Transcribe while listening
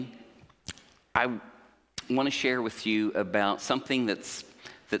I want to share with you about something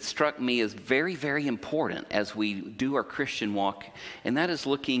that struck me as very, very important as we do our Christian walk, and that is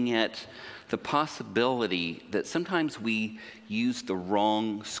looking at the possibility that sometimes we use the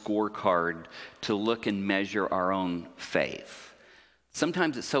wrong scorecard to look and measure our own faith.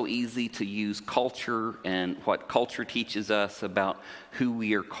 Sometimes it's so easy to use culture and what culture teaches us about who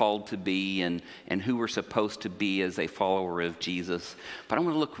we are called to be and who we're supposed to be as a follower of Jesus. But I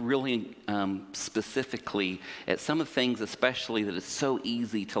want to look really specifically at some of the things, especially that it's so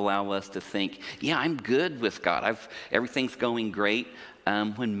easy to allow us to think, yeah, I'm good with God. Everything's going great,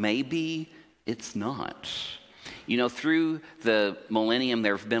 when maybe it's not. You know, through the millennium,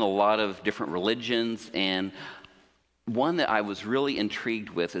 there have been a lot of different religions, and one that I was really intrigued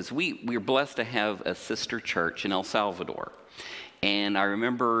with is we're blessed to have a sister church in El Salvador. And I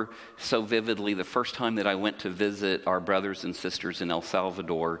remember so vividly the first time that I went to visit our brothers and sisters in El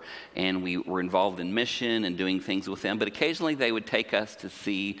Salvador, and we were involved in mission and doing things with them, but occasionally they would take us to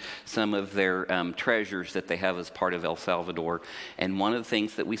see some of their treasures that they have as part of El Salvador. And one of the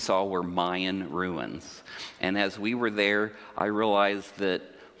things that we saw were Mayan ruins. And as we were there, I realized that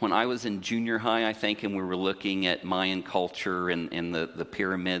when I was in junior high, I think, and we were looking at Mayan culture and the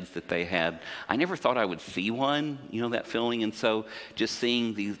pyramids that they had, I never thought I would see one, you know, that feeling. And so just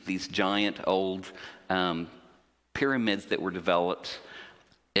seeing these giant old pyramids that were developed,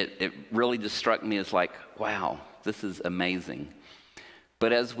 it really just struck me as like, wow, this is amazing.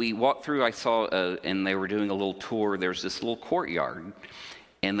 But as we walked through, I saw, and they were doing a little tour, there's this little courtyard.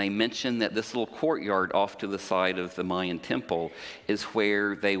 And they mentioned that this little courtyard off to the side of the Mayan temple is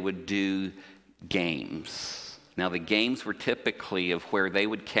where they would do games. Now, the games were typically of where they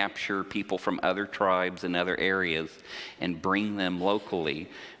would capture people from other tribes and other areas and bring them locally.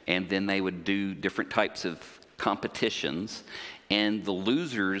 And then they would do different types of competitions. And the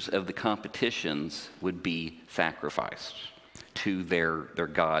losers of the competitions would be sacrificed to their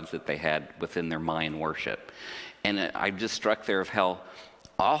gods that they had within their Mayan worship. And I just struck there of how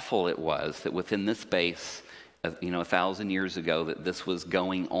awful it was that within this space of, 1,000 years ago, that this was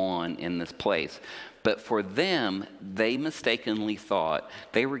going on in this place. But for them, they mistakenly thought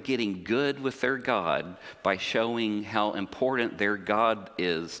they were getting good with their God by showing how important their God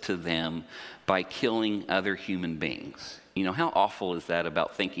is to them by killing other human beings. You know, how awful is that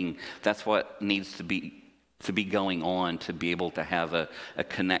about thinking that's what needs to be going on to be able to have a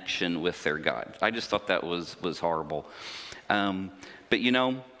connection with their God? I just thought that was horrible. But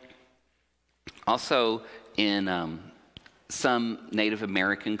also in some Native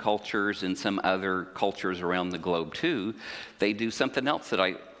American cultures and some other cultures around the globe too, they do something else that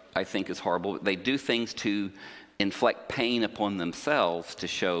I think is horrible. They do things to inflict pain upon themselves to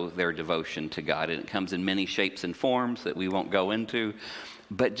show their devotion to God. And it comes in many shapes and forms that we won't go into.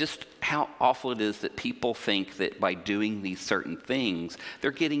 But just how awful it is that people think that by doing these certain things,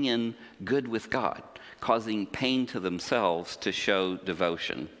 they're getting in good with God, causing pain to themselves to show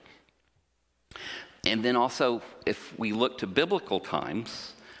devotion. And then also, if we look to biblical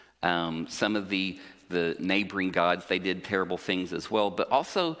times, some of the neighboring gods, they did terrible things as well. But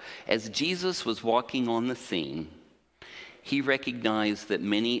also, as Jesus was walking on the scene, he recognized that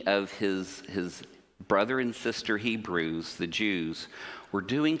many of his brother and sister Hebrews, the Jews, were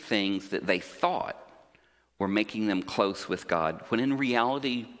doing things that they thought were making them close with God, when in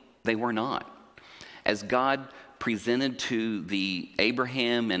reality, they were not. As God presented to the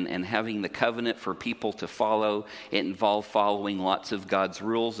Abraham and having the covenant for people to follow, it involved following lots of God's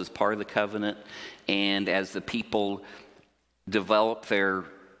rules as part of the covenant. And as the people developed their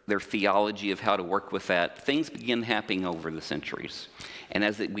theology of how to work with that, things began happening over the centuries. And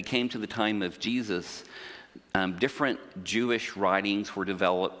as we came to the time of Jesus, different Jewish writings were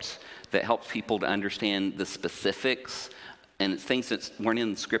developed that helped people to understand the specifics. And it's things that weren't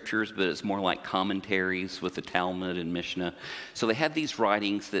in the scriptures, but it's more like commentaries with the Talmud and Mishnah. So they had these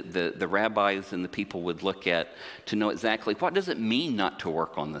writings that the rabbis and the people would look at to know exactly what does it mean not to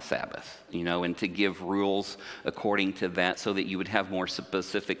work on the Sabbath, and to give rules according to that so that you would have more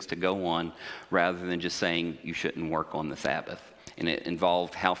specifics to go on rather than just saying you shouldn't work on the Sabbath. And it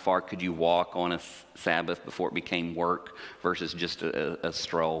involved how far could you walk on a Sabbath before it became work versus just a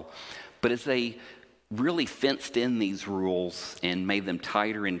stroll. But as they really fenced in these rules and made them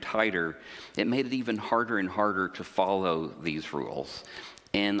tighter and tighter, it made it even harder and harder to follow these rules.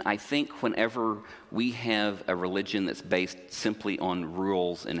 And I think whenever we have a religion that's based simply on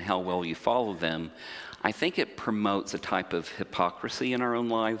rules and how well you follow them, I think it promotes a type of hypocrisy in our own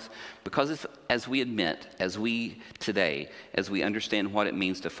lives, because as we admit, as we understand what it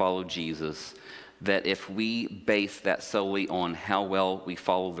means to follow Jesus, that if we base that solely on how well we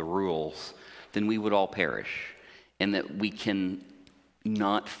follow the rules, then we would all perish, and that we can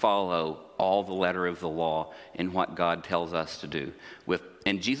not follow all the letter of the law and what God tells us to do.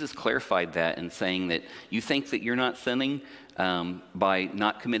 And Jesus clarified that in saying that you think that you're not sinning by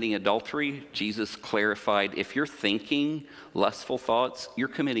not committing adultery. Jesus clarified, if you're thinking lustful thoughts, you're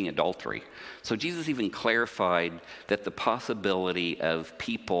committing adultery. So Jesus even clarified that the possibility of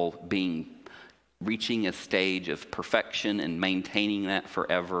people reaching a stage of perfection and maintaining that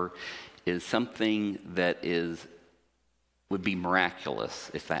forever is something that would be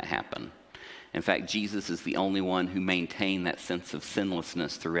miraculous if that happened. In fact, Jesus is the only one who maintained that sense of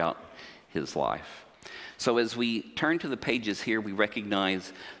sinlessness throughout his life. So as we turn to the pages here, we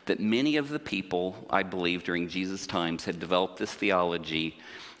recognize that many of the people, I believe, during Jesus' times had developed this theology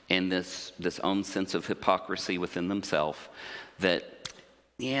and this own sense of hypocrisy within themselves that,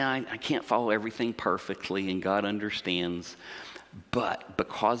 I can't follow everything perfectly and God understands, but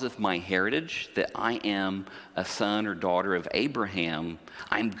because of my heritage, that I am a son or daughter of Abraham,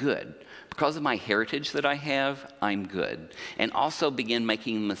 I'm good. Because of my heritage that I have, I'm good. And also begin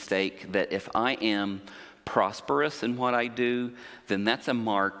making the mistake that if I am prosperous in what I do, then that's a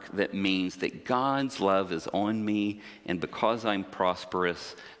mark that means that God's love is on me, and because I'm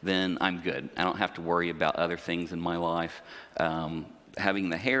prosperous, then I'm good. I don't have to worry about other things in my life. Having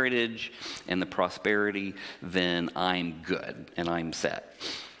the heritage and the prosperity, then I'm good and I'm set.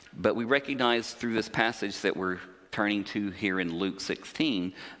 But we recognize through this passage that we're turning to here in Luke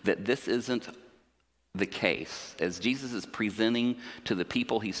 16 that this isn't the case. As Jesus is presenting to the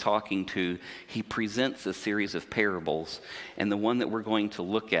people he's talking to, he presents a series of parables, and the one that we're going to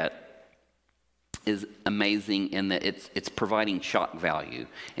look at is amazing in that it's providing shock value,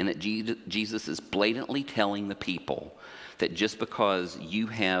 and that Jesus is blatantly telling the people that just because you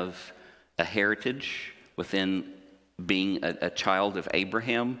have a heritage within being a child of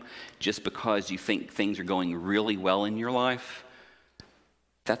Abraham, just because you think things are going really well in your life,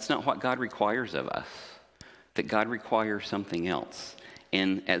 that's not what God requires of us. That God requires something else.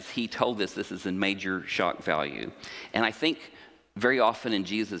 And as he told us, this is a major shock value. And I think very often in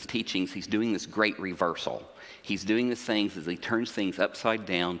Jesus' teachings, he's doing this great reversal. He's doing these things as he turns things upside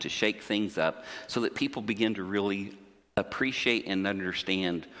down to shake things up so that people begin to really appreciate and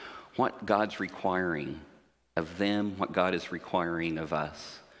understand what God's requiring of them, what God is requiring of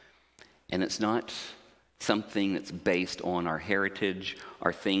us. And it's not something that's based on our heritage,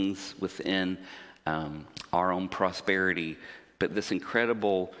 our things within our own prosperity, but this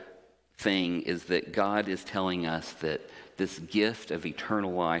incredible thing is that God is telling us that this gift of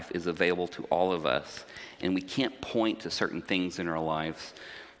eternal life is available to all of us, and we can't point to certain things in our lives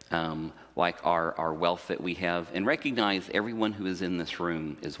like our wealth that we have, and recognize everyone who is in this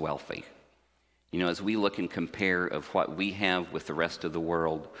room is wealthy. You know, as we look and compare of what we have with the rest of the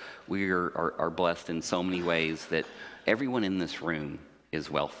world, we are blessed in so many ways that everyone in this room is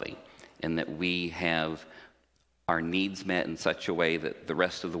wealthy, and that we have our needs met in such a way that the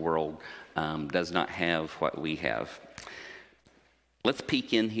rest of the world does not have what we have. Let's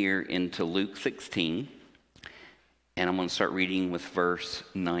peek in here into Luke 16, and I'm going to start reading with verse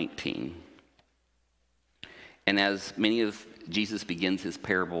 19. And as many of Jesus begins his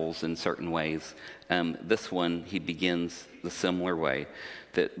parables in certain ways, this one he begins the similar way,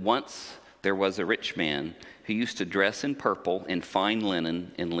 that once there was a rich man who used to dress in purple and fine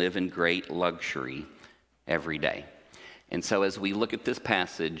linen and live in great luxury every day. And so as we look at this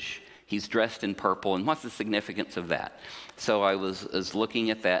passage, he's dressed in purple, and what's the significance of that? So I was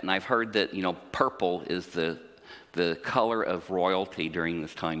looking at that, and I've heard that, purple is the color of royalty during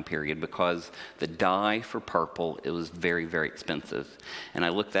this time period, because the dye for purple, it was very, very expensive. And I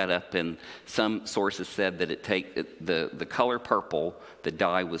looked that up, and some sources said that the color purple, the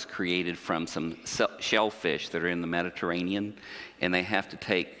dye was created from some shellfish that are in the Mediterranean, and they have to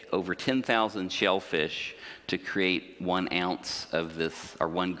take over 10,000 shellfish to create 1 ounce of this, or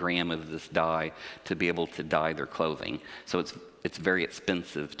 1 gram of this dye, to be able to dye their clothing. So it's very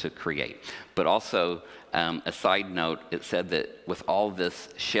expensive to create. But also, a side note, it said that with all this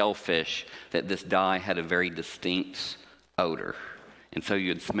shellfish, that this dye had a very distinct odor. And so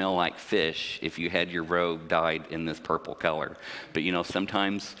you'd smell like fish if you had your robe dyed in this purple color. But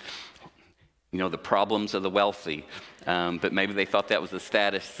sometimes, the problems of the wealthy, but maybe they thought that was a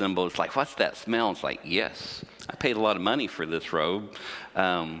status symbol. It's like, what's that smell? It's like, yes, I paid a lot of money for this robe.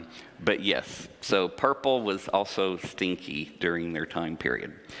 But yes, so purple was also stinky during their time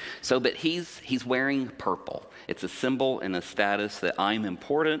period. But he's wearing purple. It's a symbol and a status that I'm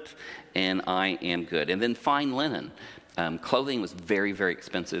important and I am good. And then fine linen. Clothing was very, very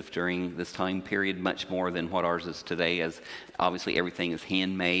expensive during this time period, much more than what ours is today, as obviously everything is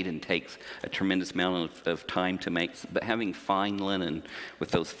handmade and takes a tremendous amount of time to make. But having fine linen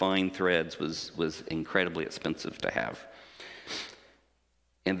with those fine threads was incredibly expensive to have.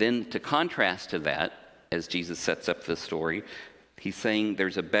 And then to contrast to that, as Jesus sets up this story, he's saying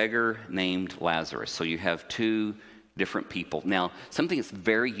there's a beggar named Lazarus. So you have two different people. Now, something that's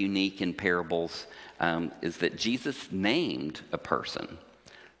very unique in parables is that Jesus named a person,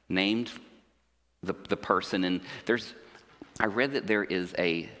 named the person. And I read that there is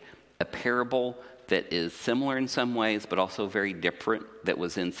a parable that is similar in some ways, but also very different, that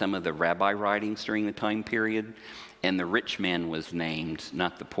was in some of the rabbi writings during the time period. And the rich man was named,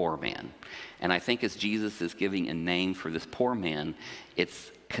 not the poor man. And I think as Jesus is giving a name for this poor man,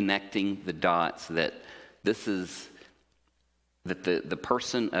 it's connecting the dots that this is, that the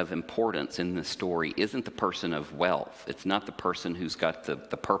person of importance in this story isn't the person of wealth. It's not the person who's got the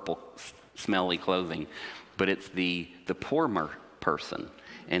purple, smelly clothing, but it's the poor person.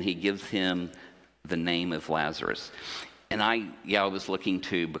 And he gives him the name of Lazarus. And I was looking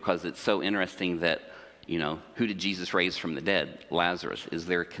too, because it's so interesting that, who did Jesus raise from the dead? Lazarus. Is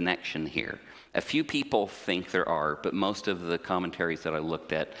there a connection here? A few people think there are, but most of the commentaries that I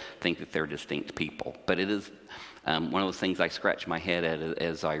looked at think that they're distinct people. But it is one of those things I scratch my head at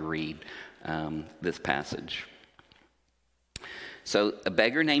as I read this passage. So a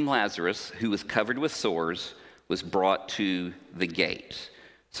beggar named Lazarus, who was covered with sores, was brought to the gate.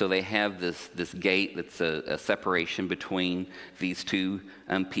 So they have this gate that's a separation between these two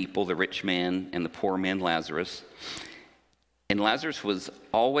people, the rich man and the poor man Lazarus. And Lazarus was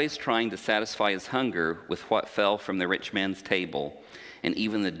always trying to satisfy his hunger with what fell from the rich man's table. And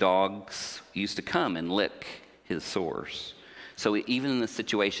even the dogs used to come and lick his sores. So even in this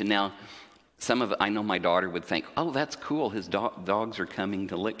situation, now, I know my daughter would think, oh, that's cool, his dogs are coming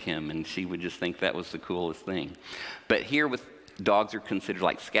to lick him. And she would just think that was the coolest thing. But here dogs are considered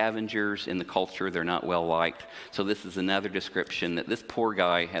like scavengers in the culture. They're not well liked. So this is another description that this poor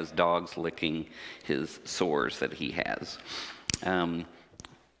guy has dogs licking his sores that he has. And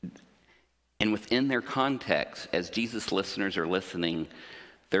within their context, as Jesus listeners are listening,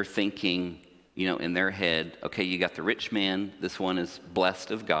 they're thinking, in their head, okay, you got the rich man, this one is blessed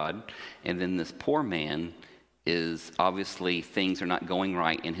of God, and then this poor man is obviously things are not going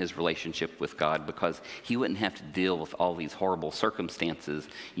right in his relationship with God, because he wouldn't have to deal with all these horrible circumstances,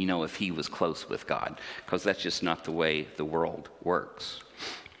 if he was close with God, because that's just not the way the world works.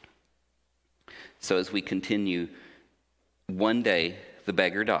 So as we continue, one day the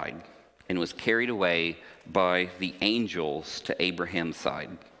beggar died and was carried away by the angels to Abraham's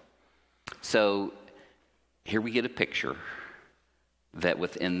side. So here we get a picture that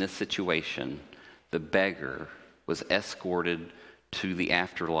within this situation, the beggar was escorted to the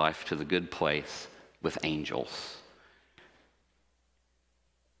afterlife, to the good place, with angels.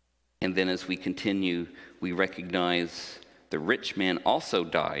 And then as we continue, we recognize the rich man also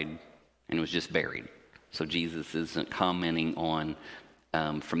died and was just buried. So Jesus isn't commenting on,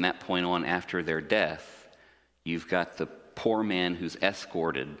 from that point on after their death, you've got the poor man who's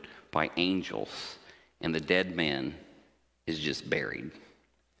escorted by angels, and the dead man is just buried.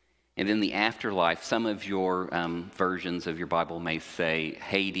 And in the afterlife, some of your versions of your Bible may say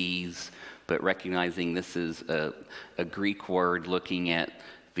Hades, but recognizing this is a Greek word looking at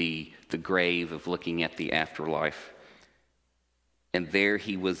the grave, of looking at the afterlife. And there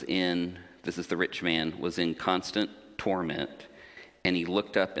he was this is the rich man, was in constant torment, and he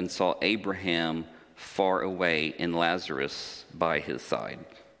looked up and saw Abraham far away and Lazarus by his side.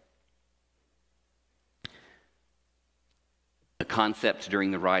 A concept during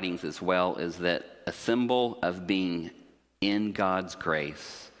the writings as well is that a symbol of being in God's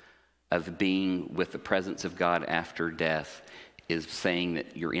grace, of being with the presence of God after death, is saying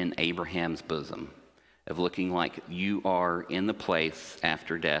that you're in Abraham's bosom, of looking like you are in the place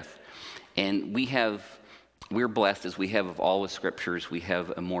after death. And we're blessed as we have of all the scriptures, we have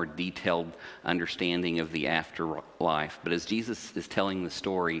a more detailed understanding of the afterlife. But as Jesus is telling the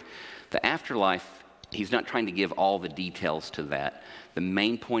story, the afterlife, he's not trying to give all the details to that. The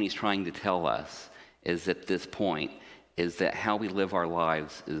main point he's trying to tell us is at this point is that how we live our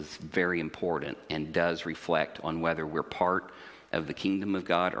lives is very important and does reflect on whether we're part of the kingdom of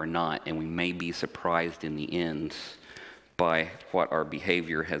God or not. And we may be surprised in the end by what our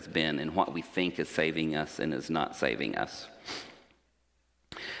behavior has been and what we think is saving us and is not saving us.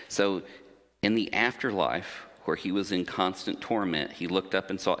 So in the afterlife, where he was in constant torment, he looked up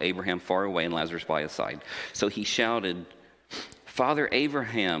and saw Abraham far away and Lazarus by his side. So he shouted, "Father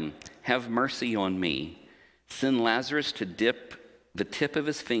Abraham, have mercy on me. Send Lazarus to dip the tip of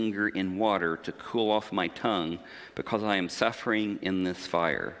his finger in water to cool off my tongue, because I am suffering in this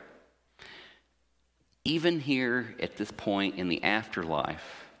fire. Even here at this point in the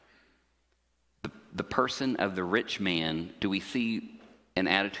afterlife, the person of the rich man, do we see an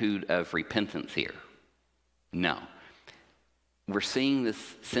attitude of repentance here? No. We're seeing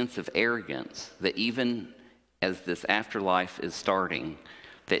this sense of arrogance that even as this afterlife is starting,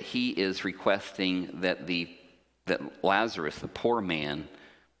 that he is requesting that Lazarus, the poor man,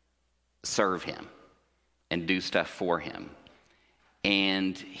 serve him and do stuff for him.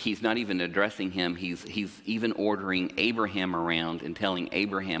 And he's not even addressing him. He's even ordering Abraham around and telling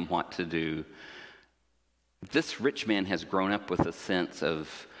Abraham what to do. This rich man has grown up with a sense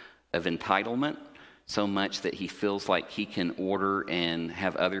of entitlement, so much that he feels like he can order and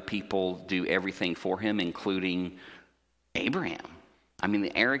have other people do everything for him, including Abraham. I mean,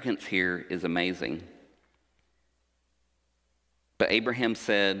 the arrogance here is amazing. But Abraham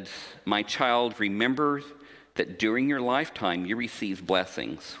said, "My child, remember that during your lifetime you received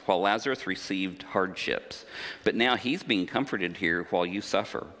blessings, while Lazarus received hardships. But now he's being comforted here while you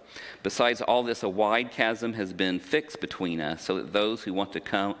suffer. Besides all this, a wide chasm has been fixed between us, so that those who want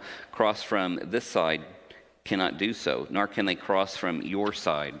to cross from this side cannot do so, nor can they cross from your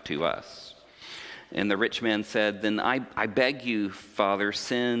side to us." And the rich man said, "Then I beg you, Father,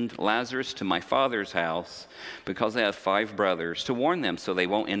 send Lazarus to my father's house, because I have 5 brothers, to warn them so they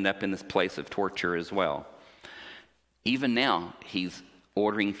won't end up in this place of torture as well." Even now, he's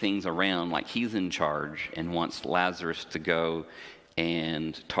ordering things around like he's in charge and wants Lazarus to go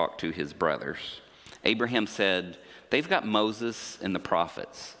and talk to his brothers. Abraham said, "They've got Moses and the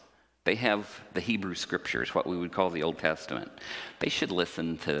prophets. They have the Hebrew scriptures, what we would call the Old Testament. They should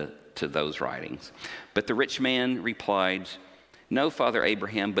listen to those writings." But the rich man replied, "No, Father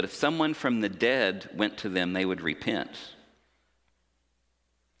Abraham, but if someone from the dead went to them, they would repent."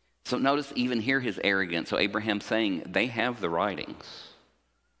 So notice even here his arrogance. So Abraham's saying, they have the writings.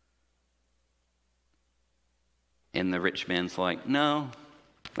 And the rich man's like, "No,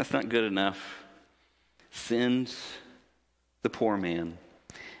 that's not good enough. Send the poor man.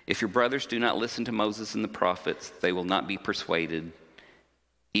 If your brothers do not listen to Moses and the prophets, they will not be persuaded,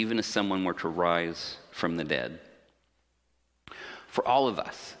 even if someone were to rise from the dead." For all of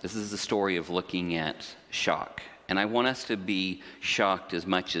us, this is the story of looking at shock. And I want us to be shocked as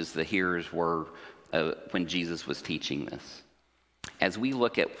much as the hearers were when Jesus was teaching this. As we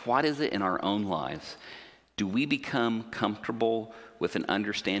look at what is it in our own lives, do we become comfortable with an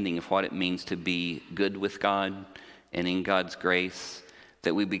understanding of what it means to be good with God and in God's grace,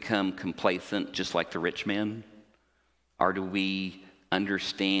 that we become complacent just like the rich man? Or do we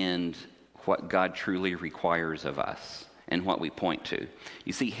understand what God truly requires of us and what we point to?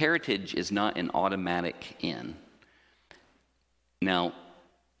 You see, heritage is not an automatic in. Now,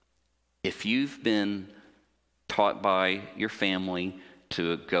 if you've been taught by your family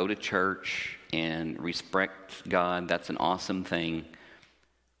to go to church and respect God, that's an awesome thing.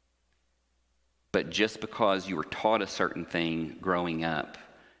 But just because you were taught a certain thing growing up,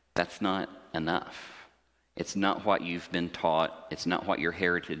 that's not enough. It's not what you've been taught. It's not what your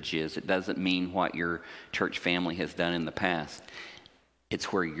heritage is. It doesn't mean what your church family has done in the past.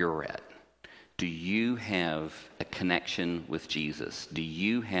 It's where you're at. Do you have a connection with Jesus? Do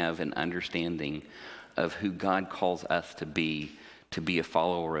you have an understanding of who God calls us to be a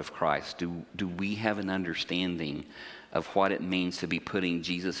follower of Christ? Do we have an understanding of what it means to be putting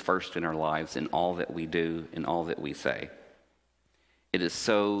Jesus first in our lives in all that we do and all that we say? It is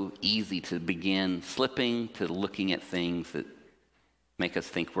so easy to begin slipping to looking at things that make us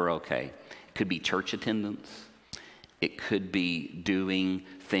think we're okay. It could be church attendance. It could be doing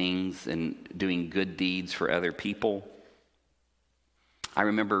things and doing good deeds for other people. I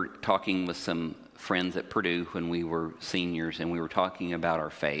remember talking with some friends at Purdue when we were seniors, and we were talking about our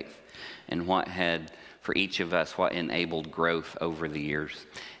faith and what had, for each of us, what enabled growth over the years.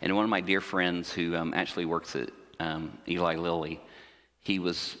 And one of my dear friends who actually works at Eli Lilly, he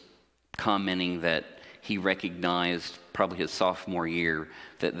was commenting that he recognized probably his sophomore year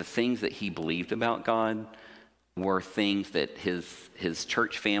that the things that he believed about God were things that his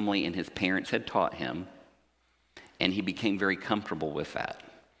church family and his parents had taught him, and he became very comfortable with that.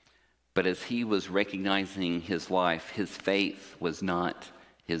 But as he was recognizing his life, his faith was not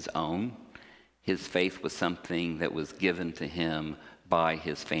his own. His faith was something that was given to him by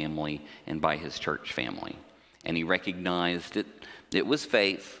his family and by his church family. And he recognized it was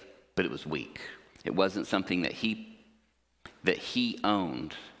faith, but it was weak. It wasn't something that he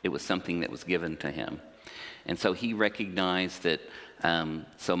owned. It was something that was given to him. And so he recognized that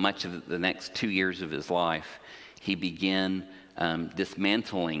So much of the next 2 years of his life, he began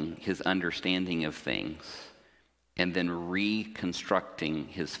dismantling his understanding of things and then reconstructing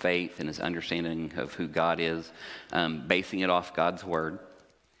his faith and his understanding of who God is, basing it off God's word.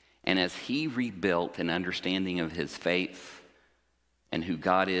 And as he rebuilt an understanding of his faith and who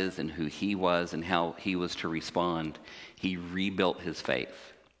God is and who he was and how he was to respond, he rebuilt his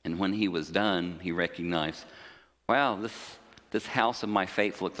faith. And when he was done, he recognized, wow, this house of my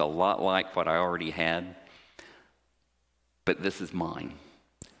faith looks a lot like what I already had, but this is mine.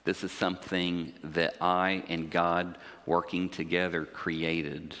 This is something that I and God working together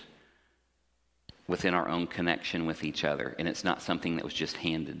created within our own connection with each other, and it's not something that was just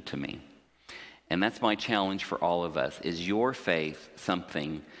handed to me. And that's my challenge for all of us. Is your faith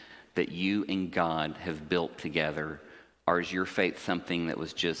something that you and God have built together, or is your faith something that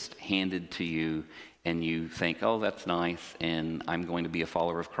was just handed to you and you think, oh, that's nice, and I'm going to be a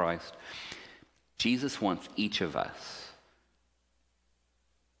follower of Christ? Jesus wants each of us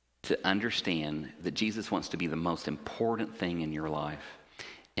to understand that Jesus wants to be the most important thing in your life.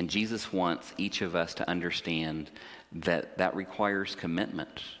 And Jesus wants each of us to understand that that requires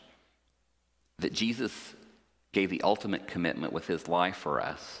commitment. That Jesus gave the ultimate commitment with his life for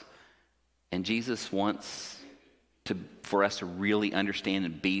us. And Jesus wants for us to really understand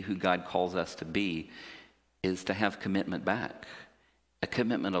and be who God calls us to be, is to have commitment back. A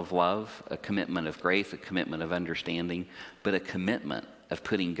commitment of love, a commitment of grace, a commitment of understanding, but a commitment of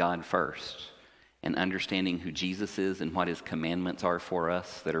putting God first and understanding who Jesus is and what his commandments are for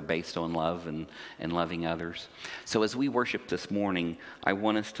us that are based on love and loving others. So as we worship this morning, I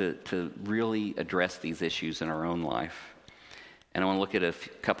want us to really address these issues in our own life. And I want to look at a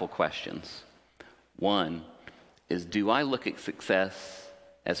couple questions. One is, do I look at success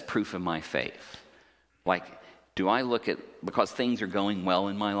as proof of my faith? Like, do I look at, because things are going well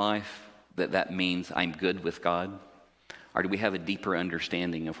in my life, that means I'm good with God? Or do we have a deeper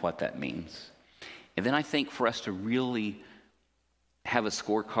understanding of what that means? And then I think for us to really have a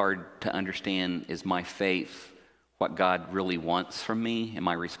scorecard to understand, is my faith what God really wants from me? Am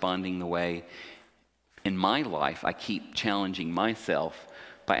I responding the way? In my life, I keep challenging myself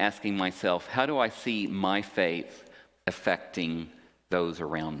by asking myself, how do I see my faith affecting those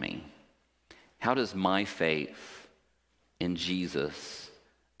around me? How does my faith in Jesus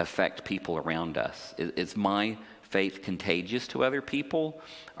affect people around us? Is my faith contagious to other people?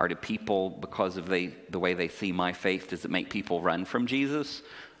 Or do people, because of the way they see my faith, does it make people run from Jesus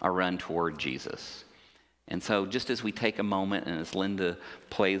or run toward Jesus? And so just as we take a moment and as Linda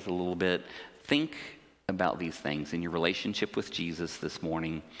plays a little bit, think about these things in your relationship with Jesus this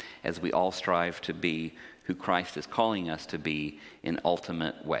morning as we all strive to be who Christ is calling us to be in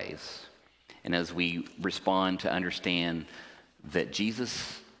ultimate ways. And as we respond to understand that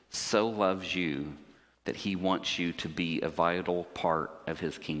Jesus so loves you that he wants you to be a vital part of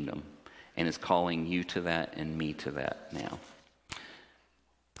his kingdom and is calling you to that and me to that now.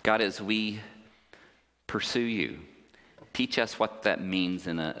 God, as we pursue you, teach us what that means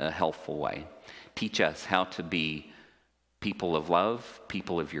in a helpful way. Teach us how to be people of love,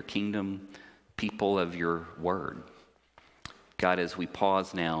 people of your kingdom, people of your word. God, as we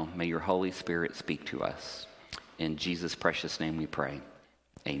pause now, may your Holy Spirit speak to us. In Jesus' precious name we pray.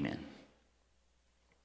 Amen.